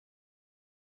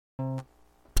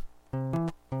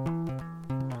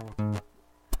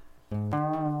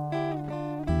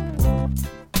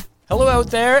Hello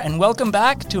out there, and welcome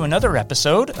back to another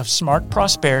episode of Smart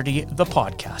Prosperity, the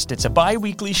podcast. It's a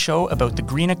bi-weekly show about the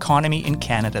green economy in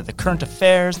Canada, the current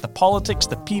affairs, the politics,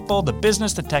 the people, the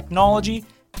business, the technology,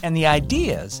 and the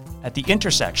ideas at the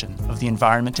intersection of the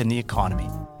environment and the economy.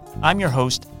 I'm your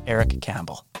host, Eric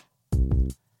Campbell.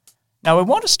 Now, I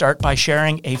want to start by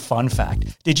sharing a fun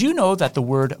fact. Did you know that the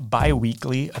word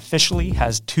bi-weekly officially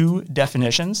has two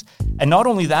definitions? And not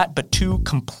only that, but two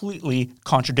completely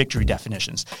contradictory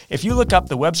definitions. If you look up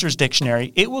the Webster's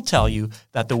Dictionary, it will tell you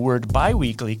that the word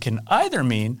bi-weekly can either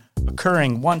mean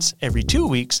occurring once every 2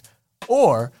 weeks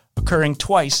or occurring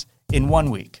twice in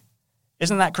 1 week.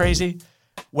 Isn't that crazy?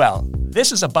 Well,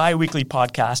 this is a bi-weekly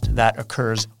podcast that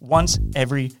occurs once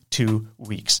every 2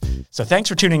 weeks. So thanks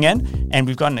for tuning in, and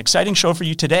we've got an exciting show for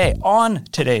you today. On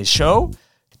today's show,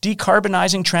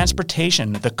 decarbonizing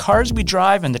transportation. The cars we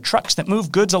drive and the trucks that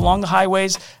move goods along the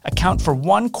highways account for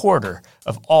 1/4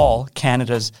 of all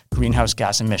Canada's greenhouse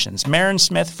gas emissions. Maren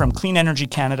Smith from Clean Energy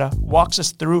Canada walks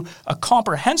us through a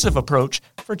comprehensive approach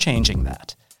for changing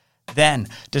that. Then,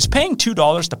 does paying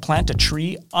 $2 to plant a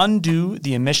tree undo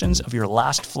the emissions of your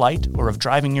last flight or of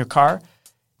driving your car?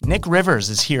 Nick Rivers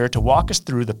is here to walk us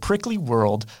through the prickly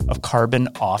world of carbon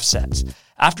offsets.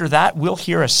 After that, we'll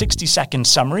hear a 60-second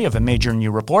summary of a major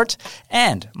new report,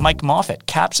 and Mike Moffat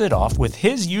caps it off with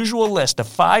his usual list of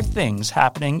 5 things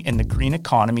happening in the green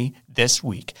economy this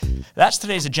week. That's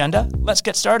today's agenda. Let's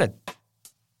get started.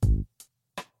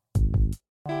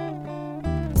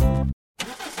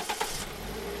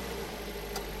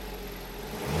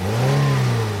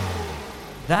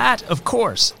 That, of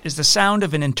course, is the sound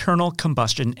of an internal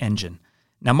combustion engine.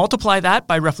 Now multiply that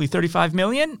by roughly 35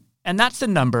 million, and that's the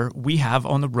number we have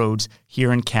on the roads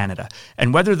here in Canada.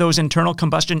 And whether those internal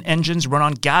combustion engines run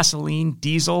on gasoline,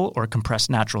 diesel, or compressed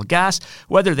natural gas,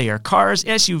 whether they are cars,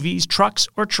 SUVs, trucks,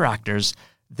 or tractors,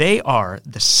 they are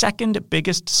the second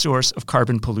biggest source of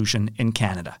carbon pollution in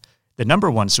Canada. The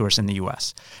number one source in the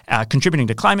U.S., contributing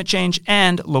to climate change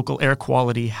and local air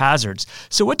quality hazards.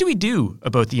 So what do we do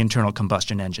about the internal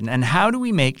combustion engine, and how do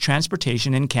we make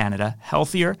transportation in Canada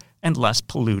healthier and less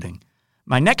polluting?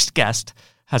 My next guest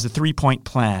has a 3-point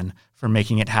plan for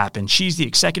making it happen. She's the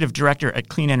Executive Director at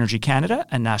Clean Energy Canada,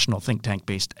 a national think tank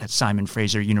based at Simon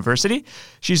Fraser University.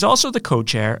 She's also the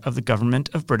co-chair of the Government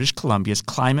of British Columbia's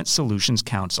Climate Solutions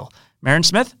Council. Maren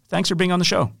Smith, thanks for being on the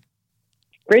show.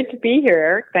 Great to be here,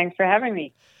 Eric. Thanks for having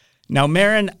me. Now,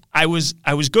 Maren, I was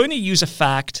going to use a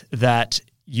fact that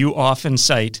you often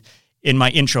cite in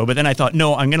my intro, but then I thought,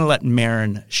 no, I'm going to let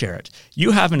Maren share it.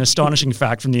 You have an astonishing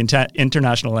fact from the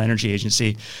International Energy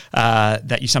Agency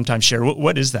that you sometimes share.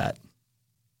 What is that?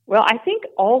 Well, I think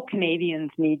all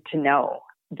Canadians need to know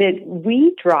that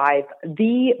we drive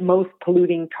the most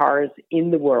polluting cars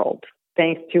in the world,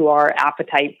 thanks to our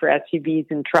appetite for SUVs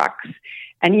and trucks.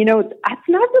 And, you know, that's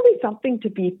not really something to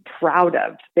be proud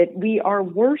of, that we are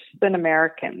worse than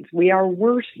Americans. We are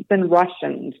worse than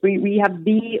Russians. We have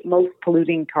the most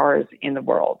polluting cars in the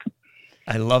world.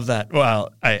 I love that.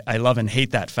 Well, I love and hate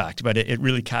that fact, but it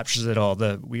really captures it all.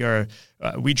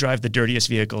 We drive the dirtiest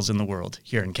vehicles in the world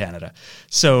here in Canada.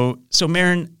 So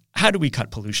Maren, how do we cut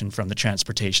pollution from the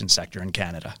transportation sector in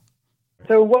Canada?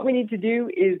 So what we need to do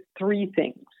is 3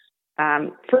 things.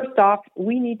 First off,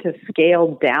 we need to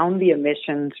scale down the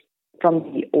emissions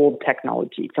from the old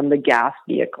technology, from the gas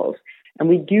vehicles. And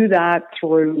we do that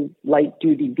through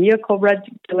light-duty vehicle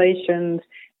regulations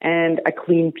and a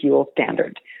clean fuel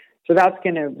standard. So that's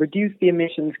going to reduce the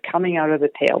emissions coming out of the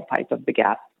tailpipe of the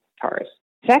gas cars.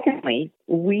 Secondly,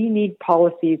 we need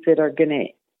policies that are going to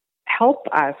help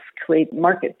us create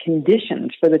market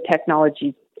conditions for the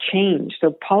technology change.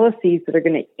 So policies that are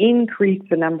going to increase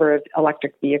the number of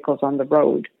electric vehicles on the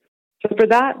road. So for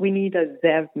that, we need a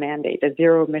ZEV mandate, a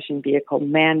zero emission vehicle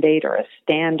mandate, or a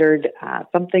standard,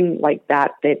 something like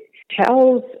that,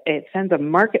 it sends a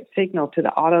market signal to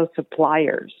the auto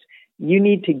suppliers. You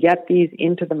need to get these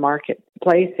into the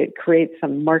marketplace. It creates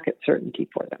some market certainty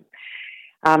for them.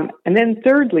 And then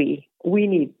thirdly, we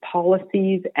need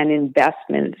policies and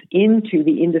investments into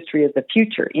the industry of the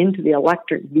future, into the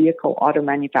electric vehicle auto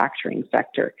manufacturing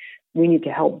sector. We need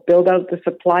to help build out the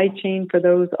supply chain for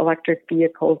those electric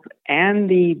vehicles and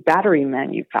the battery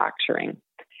manufacturing.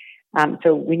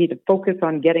 So we need to focus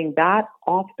on getting that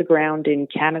off the ground in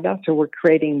Canada. So we're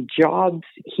creating jobs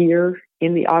here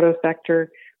in the auto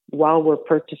sector while we're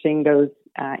purchasing those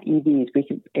EVs. We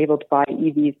can be able to buy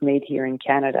EVs made here in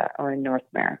Canada or in North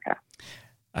America.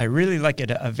 I really like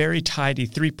it. A very tidy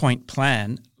 3-point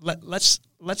plan. Let's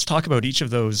Let's talk about each of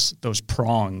those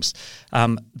prongs.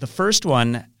 The first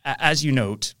one, as you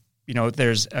note,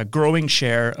 there's a growing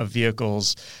share of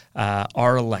vehicles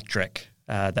are electric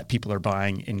that people are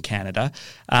buying in Canada.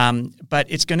 But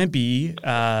it's going to be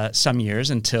some years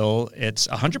until it's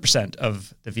 100%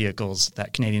 of the vehicles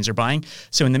that Canadians are buying.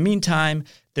 So in the meantime,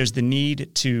 there's the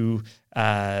need to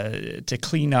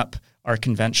clean up our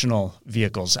conventional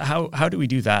vehicles. How do we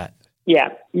do that? Yeah,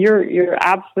 you're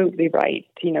absolutely right.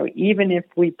 Even if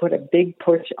we put a big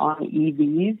push on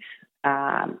EVs,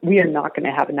 we are not going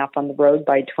to have enough on the road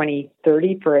by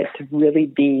 2030 for it to really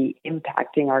be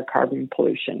impacting our carbon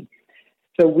pollution.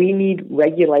 So we need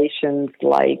regulations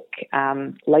like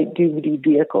light-duty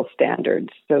vehicle standards.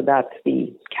 So that's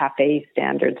the CAFE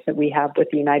standards that we have with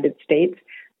the United States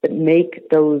that make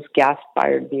those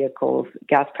gas-powered vehicles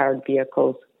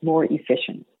more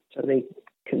efficient. So they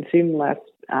consume less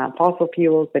fossil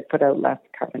fuels, they put out less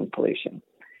carbon pollution.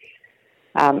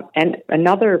 And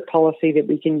another policy that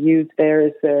we can use there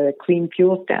is the Clean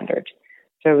Fuel Standard.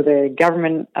 So the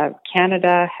government of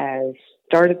Canada has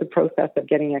started the process of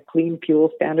getting a clean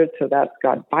fuel standard. So that's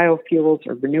got biofuels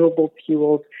or renewable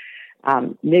fuels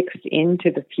mixed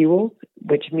into the fuels,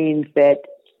 which means that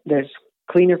there's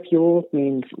cleaner fuels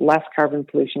means less carbon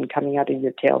pollution coming out of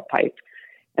your tailpipe.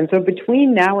 And so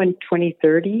between now and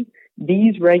 2030,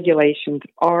 these regulations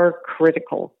are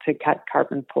critical to cut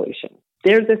carbon pollution.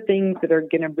 They're the things that are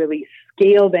going to really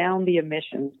scale down the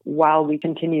emissions while we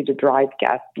continue to drive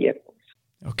gas vehicles.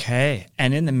 Okay.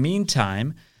 And in the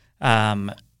meantime,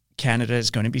 Canada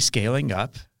is going to be scaling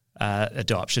up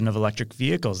adoption of electric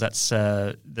vehicles. That's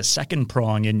the second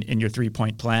prong in your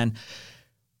 3-point plan.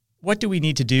 What do we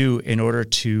need to do in order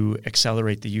to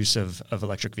accelerate the use of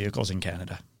electric vehicles in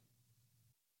Canada?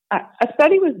 A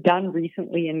study was done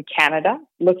recently in Canada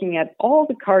looking at all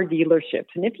the car dealerships.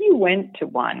 And if you went to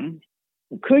one,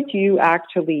 could you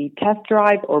actually test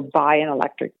drive or buy an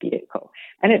electric vehicle?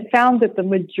 And it found that the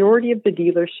majority of the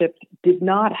dealerships did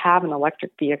not have an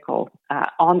electric vehicle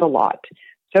on the lot.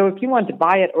 So if you wanted to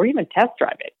buy it or even test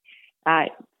drive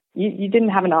it, you didn't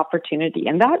have an opportunity.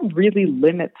 And that really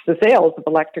limits the sales of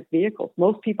electric vehicles.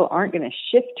 Most people aren't going to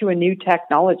shift to a new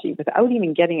technology without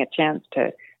even getting a chance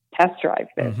to test drive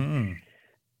this. Mm-hmm.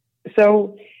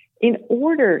 So in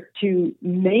order to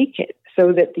make it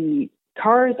so that the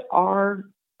cars are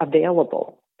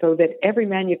available, so that every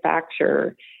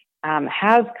manufacturer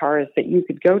has cars that you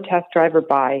could go test drive or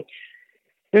buy,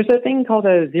 there's a thing called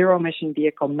a zero-emission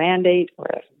vehicle mandate or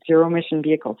a zero-emission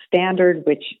vehicle standard,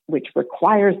 which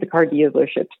requires the car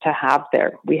dealerships to have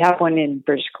there. We have one in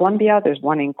British Columbia. There's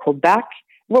one in Quebec.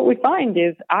 What we find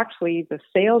is actually the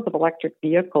sales of electric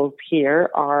vehicles here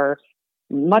are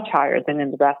much higher than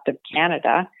in the rest of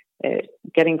Canada,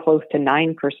 getting close to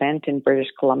 9% in British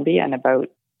Columbia and about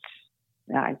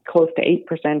close to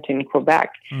 8% in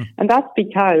Quebec. And that's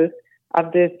because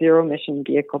of this zero-emission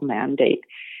vehicle mandate.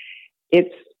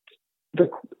 It's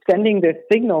sending this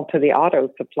signal to the auto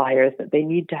suppliers that they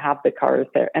need to have the cars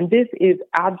there. And this is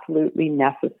absolutely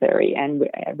necessary. And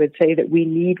I would say that we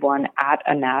need one at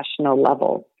a national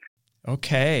level.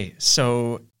 Okay.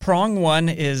 So prong one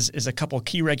is a couple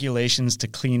key regulations to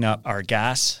clean up our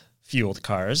gas-fueled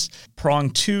cars.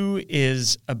 Prong two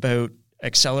is about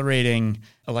accelerating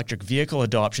electric vehicle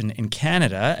adoption in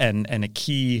Canada and a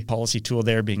key policy tool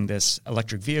there being this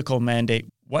electric vehicle mandate.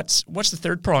 What's the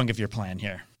third prong of your plan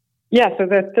here? Yeah, so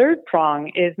the third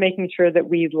prong is making sure that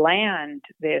we land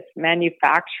this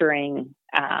manufacturing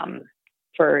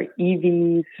for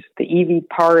EVs, the EV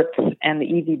parts, and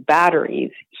the EV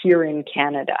batteries here in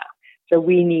Canada. So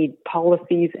we need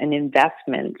policies and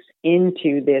investments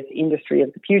into this industry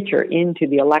of the future, into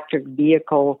the electric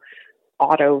vehicle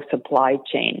auto supply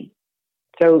chain.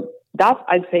 So that,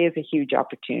 I'd say, is a huge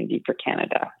opportunity for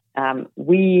Canada.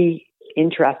 We,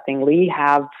 interestingly,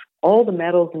 have all the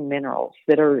metals and minerals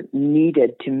that are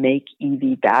needed to make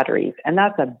EV batteries. And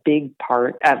that's a big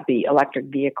part of the electric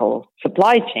vehicle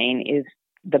supply chain is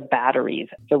the batteries.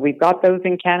 So we've got those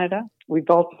in Canada. We've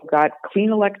also got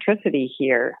clean electricity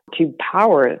here to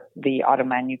power the auto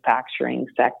manufacturing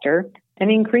sector.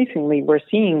 And increasingly, we're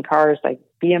seeing cars like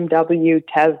BMW,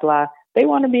 Tesla. They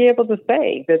want to be able to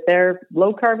say that they're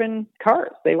low carbon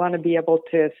cars. They want to be able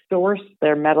to source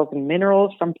their metals and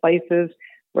minerals from places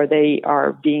where they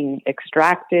are being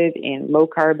extracted in low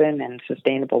carbon and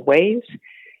sustainable ways.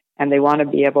 And they want to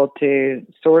be able to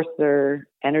source their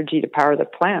energy to power the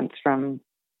plants from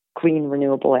clean,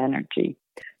 renewable energy.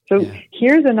 So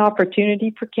here's an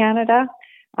opportunity for Canada.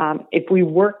 If we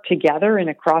work together in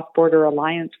a cross-border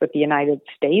alliance with the United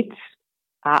States,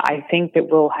 I think that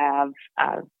we'll have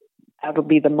That'll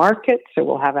be the market, so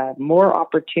we'll have a more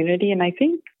opportunity. And I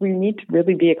think we need to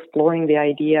really be exploring the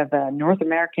idea of a North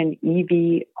American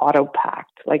EV auto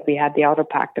pact, like we had the auto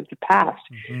pact of the past.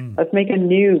 Mm-hmm. Let's make a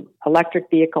new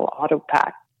electric vehicle auto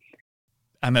pact.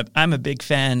 I'm a big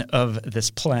fan of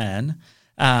this plan.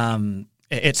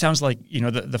 It sounds like,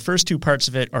 the first two parts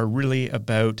of it are really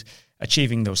about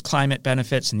achieving those climate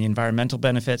benefits and the environmental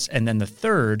benefits. And then the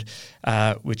third,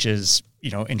 which is,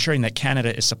 ensuring that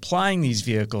Canada is supplying these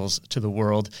vehicles to the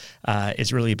world,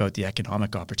 is really about the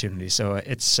economic opportunity. So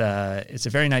it's a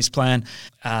very nice plan.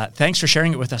 Thanks for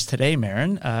sharing it with us today,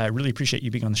 Maren. I really appreciate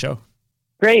you being on the show.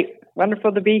 Great.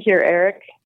 Wonderful to be here, Eric.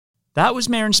 That was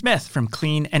Maren Smith from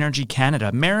Clean Energy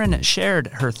Canada. Maren shared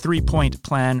her 3-point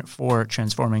plan for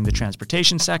transforming the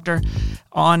transportation sector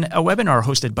on a webinar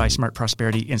hosted by Smart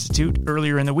Prosperity Institute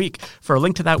earlier in the week. For a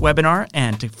link to that webinar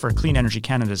and for Clean Energy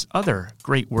Canada's other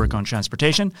great work on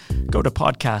transportation, go to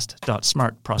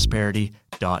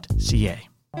podcast.smartprosperity.ca.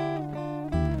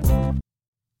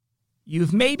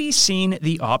 You've maybe seen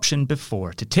the option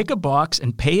before to tick a box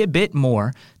and pay a bit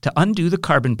more to undo the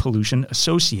carbon pollution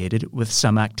associated with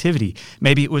some activity.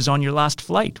 Maybe it was on your last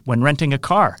flight when renting a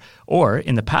car, or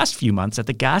in the past few months at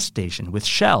the gas station, with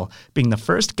Shell being the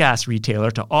first gas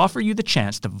retailer to offer you the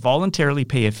chance to voluntarily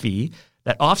pay a fee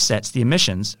that offsets the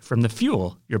emissions from the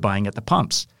fuel you're buying at the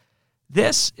pumps.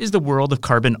 This is the world of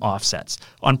carbon offsets.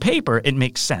 On paper, it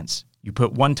makes sense. You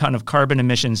put 1 ton of carbon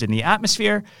emissions in the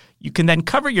atmosphere, you can then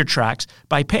cover your tracks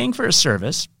by paying for a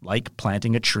service, like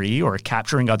planting a tree or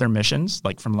capturing other emissions,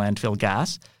 like from landfill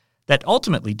gas, that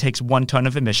ultimately takes 1 ton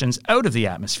of emissions out of the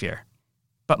atmosphere.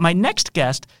 But my next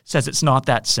guest says it's not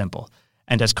that simple.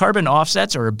 And as carbon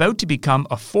offsets are about to become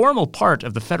a formal part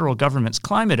of the federal government's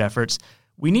climate efforts,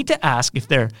 we need to ask if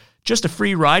they're just a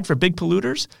free ride for big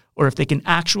polluters or if they can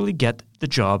actually get the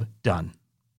job done.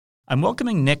 I'm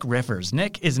welcoming Nick Riffers.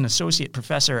 Nick is an associate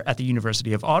professor at the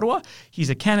University of Ottawa. He's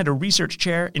a Canada Research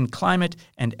Chair in Climate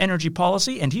and Energy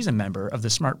Policy, and he's a member of the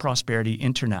Smart Prosperity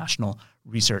International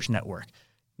Research Network.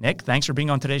 Nick, thanks for being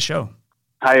on today's show.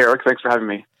 Hi, Eric. Thanks for having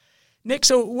me. Nick,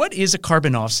 so what is a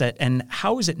carbon offset, and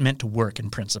how is it meant to work in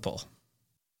principle?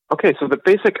 Okay, so the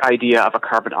basic idea of a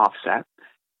carbon offset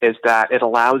is that it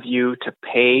allows you to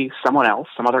pay someone else,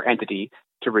 some other entity,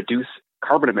 to reduce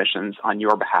carbon emissions on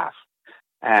your behalf.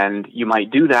 And you might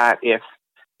do that if,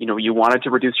 you wanted to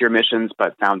reduce your emissions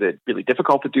but found it really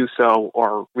difficult to do so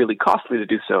or really costly to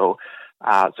do so.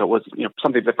 So it was,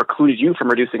 something that precluded you from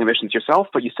reducing emissions yourself,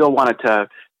 but you still wanted to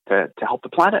help the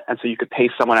planet, and so you could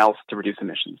pay someone else to reduce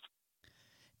emissions.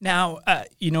 Now,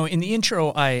 in the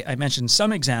intro, I mentioned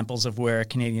some examples of where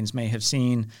Canadians may have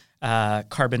seen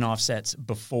carbon offsets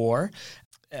before.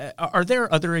 Are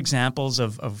there other examples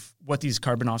of what these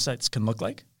carbon offsets can look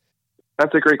like?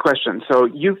 That's a great question. So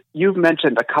you've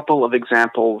mentioned a couple of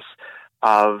examples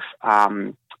of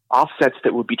offsets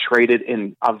that would be traded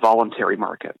in a voluntary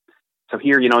market. So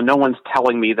here, no one's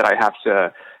telling me that I have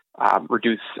to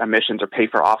reduce emissions or pay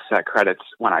for offset credits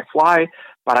when I fly,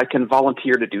 but I can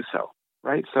volunteer to do so,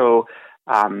 right? So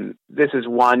this is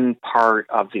one part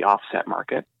of the offset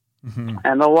market. Mm-hmm.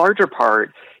 And the larger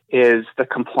part is the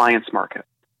compliance market.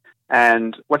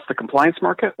 And what's the compliance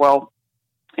market? Well,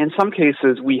 in some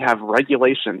cases, we have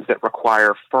regulations that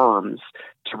require firms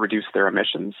to reduce their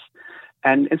emissions.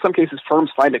 And in some cases,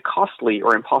 firms find it costly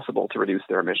or impossible to reduce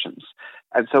their emissions.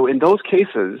 And so in those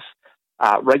cases,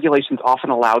 regulations often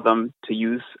allow them to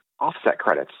use offset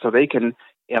credits. So they can,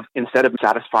 instead of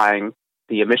satisfying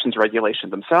the emissions regulation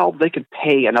themselves, they could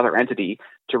pay another entity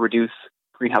to reduce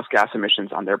greenhouse gas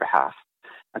emissions on their behalf.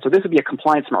 And so this would be a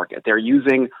compliance market. They're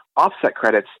using offset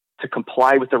credits to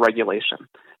comply with the regulation.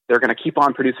 They're going to keep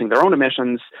on producing their own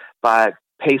emissions, but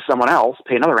pay someone else,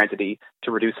 pay another entity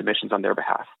to reduce emissions on their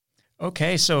behalf.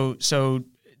 Okay, so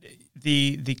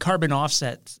the carbon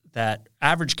offsets that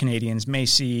average Canadians may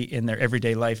see in their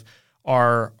everyday life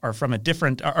are from a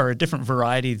different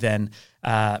variety than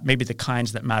maybe the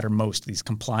kinds that matter most. These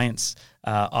compliance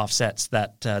offsets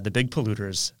that the big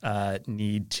polluters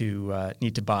need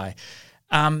to buy.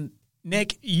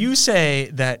 Nick, you say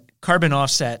that carbon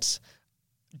offsets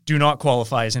do not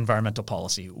qualify as environmental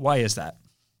policy. Why is that?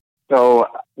 So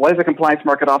what is a compliance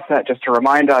market offset? Just to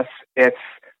remind us, it's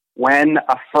when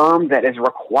a firm that is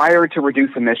required to reduce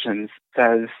emissions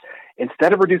says,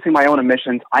 instead of reducing my own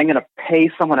emissions, I'm going to pay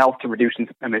someone else to reduce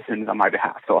emissions on my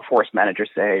behalf. So a forest manager,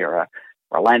 say, or a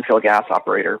landfill gas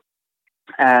operator.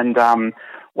 And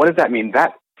what does that mean?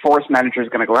 That forest manager is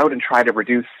going to go out and try to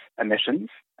reduce emissions,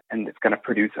 and it's going to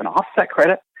produce an offset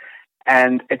credit.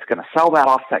 And it's going to sell that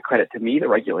offset credit to me, the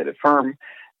regulated firm.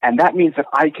 And that means that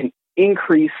I can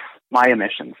increase my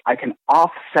emissions. I can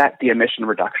offset the emission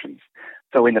reductions.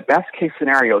 So in the best case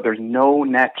scenario, there's no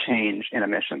net change in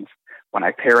emissions when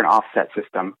I pair an offset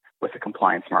system with a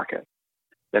compliance market.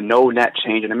 The no net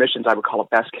change in emissions, I would call a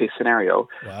best case scenario,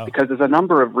 because there's a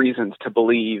number of reasons to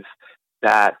believe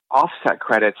that offset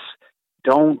credits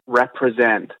don't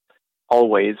represent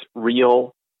always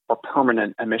real or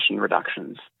permanent emission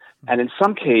reductions. And in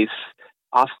some case,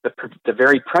 the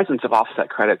very presence of offset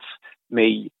credits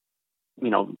may,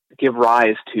 give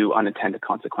rise to unintended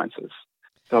consequences.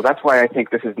 So that's why I think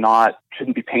this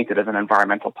shouldn't be painted as an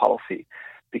environmental policy,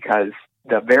 because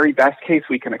the very best case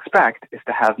we can expect is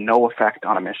to have no effect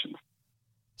on emissions.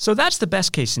 So that's the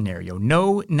best case scenario,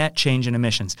 no net change in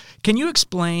emissions. Can you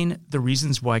explain the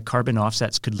reasons why carbon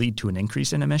offsets could lead to an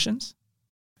increase in emissions?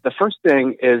 The first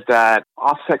thing is that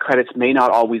offset credits may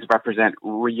not always represent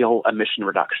real emission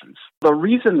reductions. The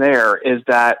reason there is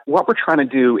that what we're trying to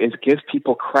do is give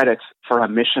people credits for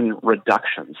emission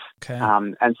reductions. Okay.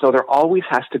 And so there always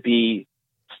has to be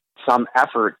some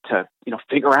effort to,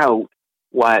 figure out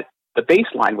what the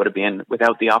baseline would have been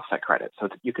without the offset credit, so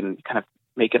that you can kind of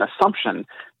make an assumption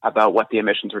about what the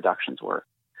emissions reductions were.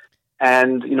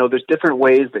 And, there's different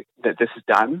ways that this is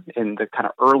done. In the kind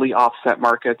of early offset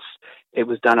markets, it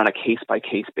was done on a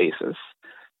case-by-case basis.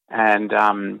 And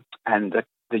the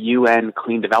UN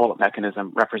Clean Development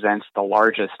Mechanism represents the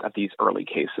largest of these early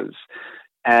cases.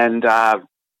 And, the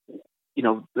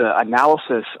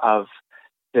analysis of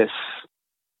this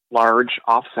large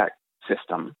offset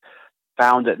system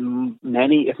found that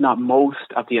many, if not most,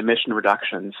 of the emission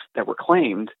reductions that were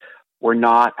claimed were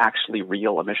not actually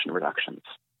real emission reductions.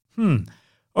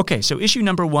 Okay, so issue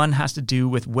number one has to do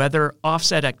with whether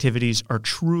offset activities are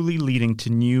truly leading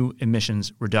to new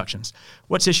emissions reductions.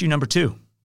 What's issue number two?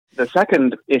 The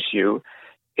second issue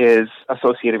is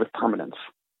associated with permanence.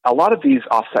 A lot of these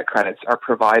offset credits are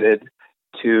provided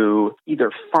to either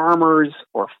farmers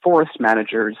or forest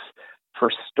managers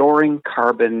for storing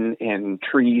carbon in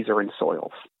trees or in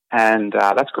soils. And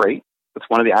that's great. It's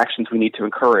one of the actions we need to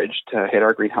encourage to hit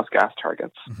our greenhouse gas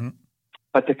targets. Mm-hmm.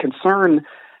 But the concern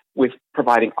with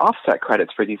providing offset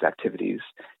credits for these activities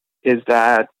is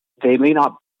that they may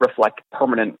not reflect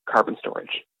permanent carbon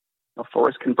storage.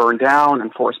 Forests can burn down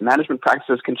and forest management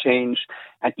practices can change.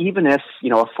 And even if,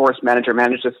 a forest manager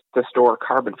manages to store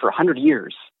carbon for 100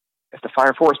 years, if the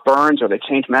fire forest burns or they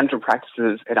change management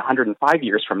practices at 105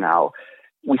 years from now,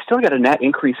 we still get a net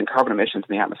increase in carbon emissions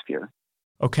in the atmosphere.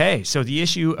 Okay, so the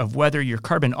issue of whether your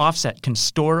carbon offset can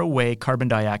store away carbon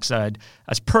dioxide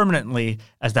as permanently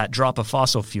as that drop of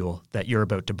fossil fuel that you're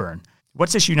about to burn.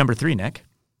 What's issue number three, Nick?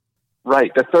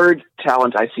 Right. The third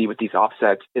challenge I see with these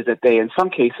offsets is that they, in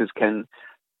some cases, can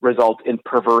result in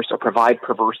perverse or provide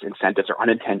perverse incentives or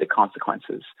unintended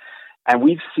consequences. And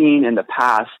we've seen in the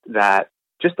past that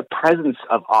just the presence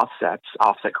of offset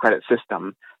credit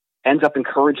system, ends up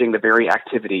encouraging the very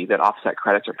activity that offset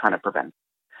credits are trying to prevent.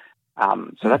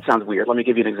 So that sounds weird. Let me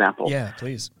give you an example. Yeah,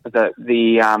 please.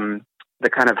 The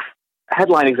kind of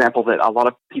headline example that a lot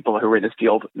of people who are in this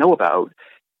field know about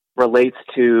relates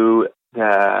to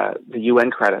the UN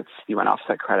credits, UN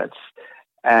offset credits.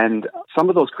 And some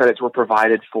of those credits were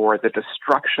provided for the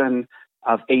destruction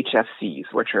of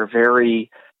HFCs, which are very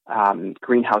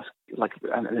greenhouse, like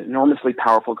an enormously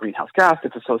powerful greenhouse gas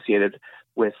that's associated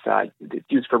with it's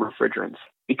used for refrigerants.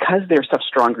 Because they're such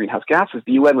strong greenhouse gases,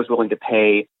 the UN was willing to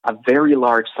pay a very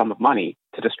large sum of money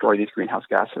to destroy these greenhouse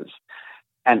gases.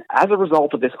 And as a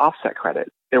result of this offset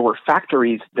credit, there were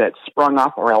factories that sprung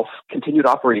up or else continued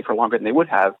operating for longer than they would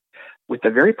have, with the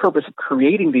very purpose of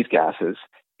creating these gases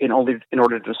in order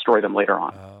to destroy them later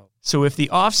on. So if the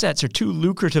offsets are too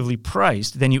lucratively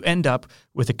priced, then you end up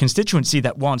with a constituency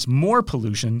that wants more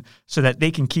pollution so that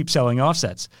they can keep selling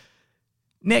offsets.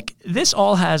 Nick, this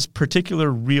all has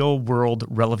particular real-world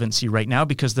relevancy right now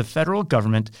because the federal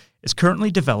government is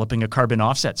currently developing a carbon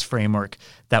offsets framework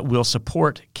that will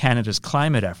support Canada's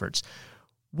climate efforts.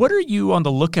 What are you on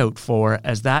the lookout for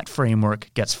as that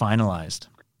framework gets finalized?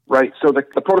 Right. So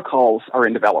the protocols are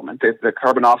in development. The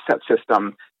carbon offset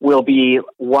system will be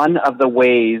one of the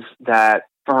ways that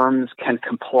firms can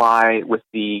comply with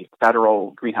the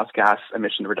federal greenhouse gas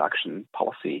emission reduction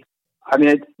policy. I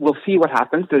mean, we'll see what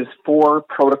happens. There's 4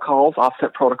 protocols,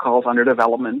 offset protocols under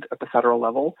development at the federal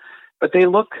level, but they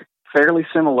look fairly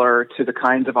similar to the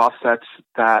kinds of offsets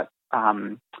that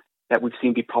we've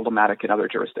seen be problematic in other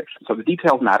jurisdictions. So the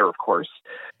details matter, of course.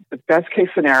 The best case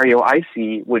scenario I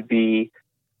see would be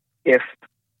if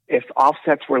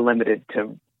offsets were limited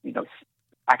to,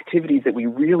 activities that we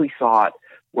really thought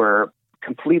were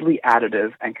completely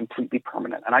additive and completely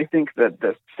permanent. And I think that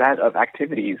the set of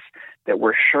activities that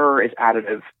we're sure is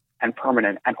additive and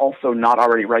permanent and also not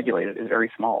already regulated is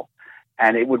very small.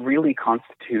 And it would really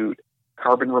constitute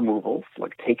carbon removals,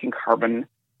 like taking carbon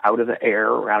out of the air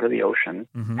or out of the ocean,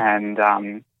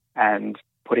 and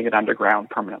putting it underground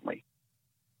permanently.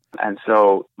 And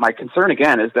so my concern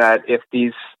again is that if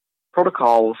these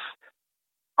protocols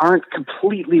aren't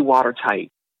completely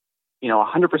watertight,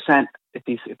 100%, if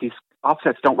these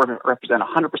offsets don't represent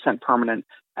 100% permanent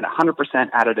and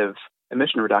 100% additive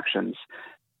emission reductions,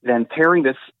 then pairing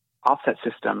this offset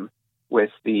system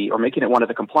or making it one of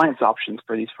the compliance options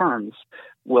for these firms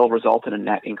will result in a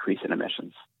net increase in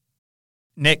emissions.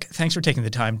 Nick, thanks for taking the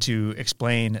time to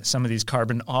explain some of these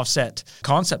carbon offset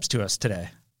concepts to us today.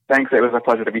 Thanks. It was a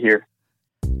pleasure to be here.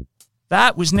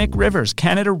 That was Nick Rivers,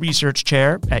 Canada Research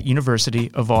Chair at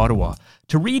University of Ottawa.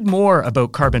 To read more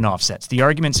about carbon offsets, the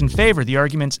arguments in favor, the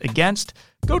arguments against,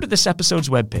 go to this episode's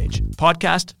webpage,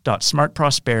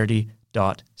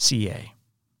 podcast.smartprosperity.ca.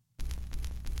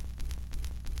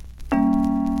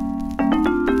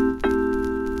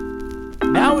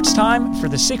 Now it's time for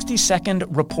the 60-second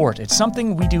report. It's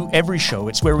something we do every show.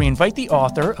 It's where we invite the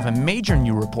author of a major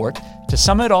new report to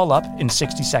sum it all up in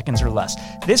 60 seconds or less.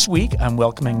 This week, I'm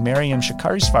welcoming Maryam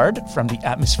Shakarisfard from the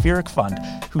Atmospheric Fund,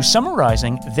 who's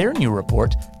summarizing their new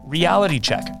report, Reality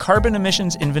Check, Carbon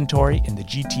Emissions Inventory in the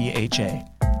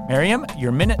GTHA. Maryam,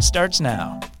 your minute starts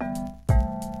now.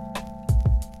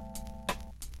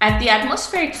 At the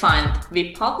Atmospheric Fund,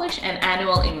 we publish an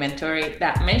annual inventory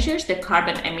that measures the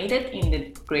carbon emitted in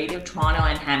the Greater Toronto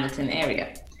and Hamilton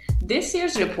area. This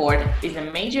year's report is a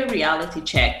major reality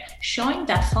check showing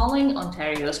that following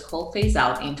Ontario's coal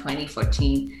phase-out in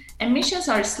 2014, emissions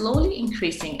are slowly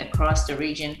increasing across the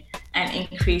region and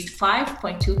increased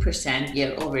 5.2%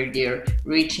 year-over-year,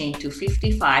 reaching to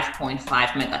 55.5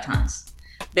 megatons.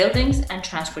 Buildings and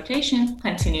transportation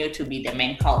continue to be the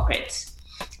main culprits.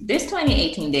 This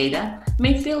 2018 data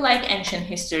may feel like ancient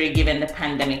history given the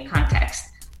pandemic context,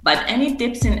 but any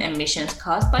dips in emissions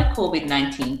caused by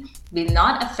COVID-19 will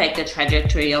not affect the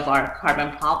trajectory of our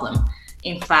carbon problem.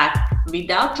 In fact,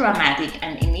 without dramatic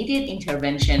and immediate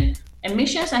intervention,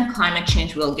 emissions and climate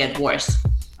change will get worse.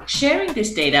 Sharing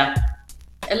this data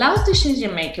allows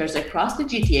decision makers across the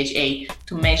GTHA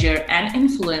to measure and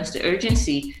influence the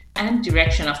urgency and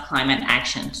direction of climate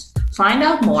actions. Find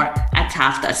out more at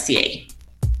TAF.ca.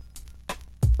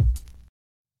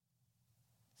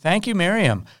 Thank you,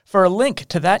 Maryam. For a link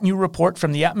to that new report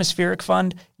from the Atmospheric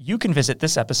Fund, you can visit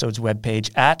this episode's webpage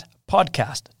at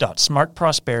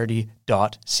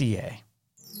podcast.smartprosperity.ca.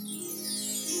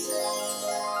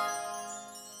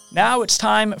 Now it's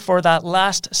time for that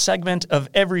last segment of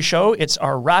every show. It's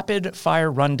our rapid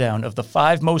fire rundown of the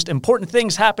 5 most important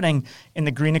things happening in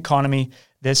the green economy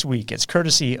this week. It's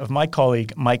courtesy of my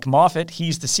colleague, Mike Moffat.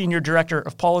 He's the Senior Director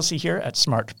of Policy here at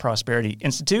Smart Prosperity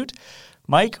Institute.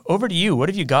 Mike, over to you. What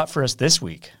have you got for us this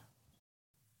week?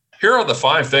 Here are the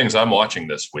 5 things I'm watching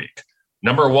this week.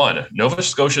 Number 1, Nova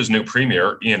Scotia's new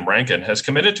Premier, Ian Rankin, has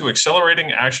committed to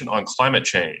accelerating action on climate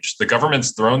change. The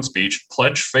government's throne speech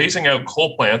pledged phasing out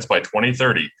coal plants by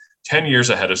 2030, 10 years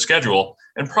ahead of schedule,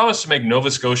 and promised to make Nova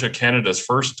Scotia Canada's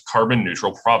first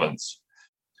carbon-neutral province.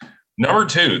 Number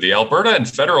 2, the Alberta and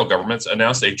federal governments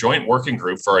announced a joint working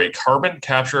group for a carbon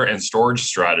capture and storage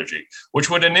strategy, which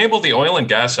would enable the oil and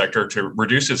gas sector to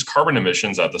reduce its carbon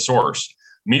emissions at the source.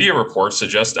 Media reports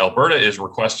suggest Alberta is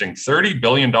requesting $30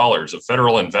 billion of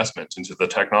federal investment into the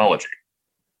technology.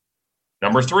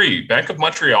 Number 3, Bank of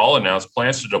Montreal announced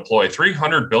plans to deploy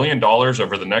 $300 billion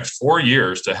over the next 4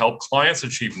 years to help clients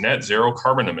achieve net zero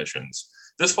carbon emissions.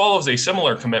 This follows a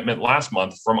similar commitment last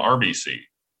month from RBC.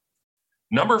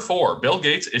 Number 4, Bill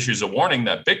Gates issues a warning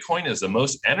that Bitcoin is the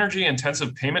most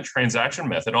energy-intensive payment transaction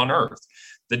method on Earth.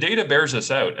 The data bears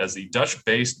this out as the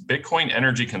Dutch-based Bitcoin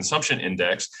Energy Consumption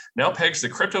Index now pegs the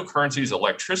cryptocurrency's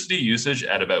electricity usage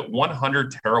at about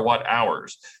 100 terawatt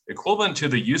hours, equivalent to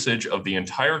the usage of the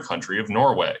entire country of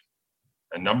Norway.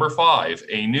 And number 5,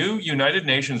 a new United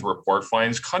Nations report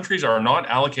finds countries are not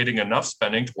allocating enough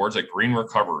spending towards a green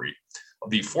recovery. Of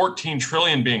the $14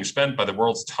 trillion being spent by the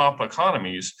world's top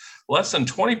economies, less than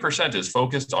 20% is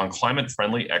focused on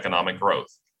climate-friendly economic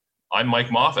growth. I'm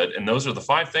Mike Moffat, and those are the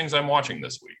 5 things I'm watching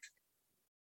this week.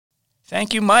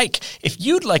 Thank you, Mike. If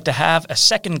you'd like to have a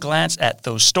second glance at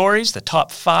those stories, the top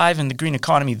 5 in the green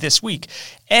economy this week,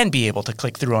 and be able to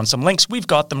click through on some links, we've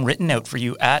got them written out for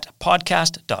you at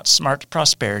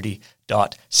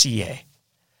podcast.smartprosperity.ca.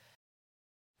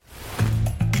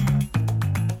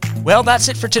 Well, that's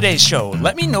it for today's show.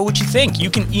 Let me know what you think. You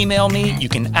can email me, you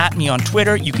can @ me on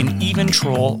Twitter, you can even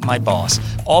troll my boss.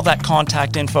 All that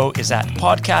contact info is at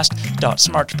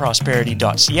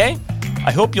podcast.smartprosperity.ca.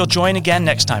 I hope you'll join again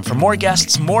next time for more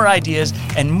guests, more ideas,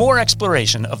 and more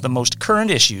exploration of the most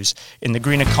current issues in the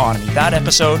green economy. That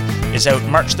episode is out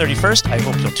March 31st. I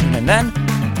hope you'll tune in then.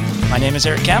 My name is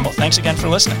Eric Campbell. Thanks again for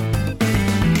listening.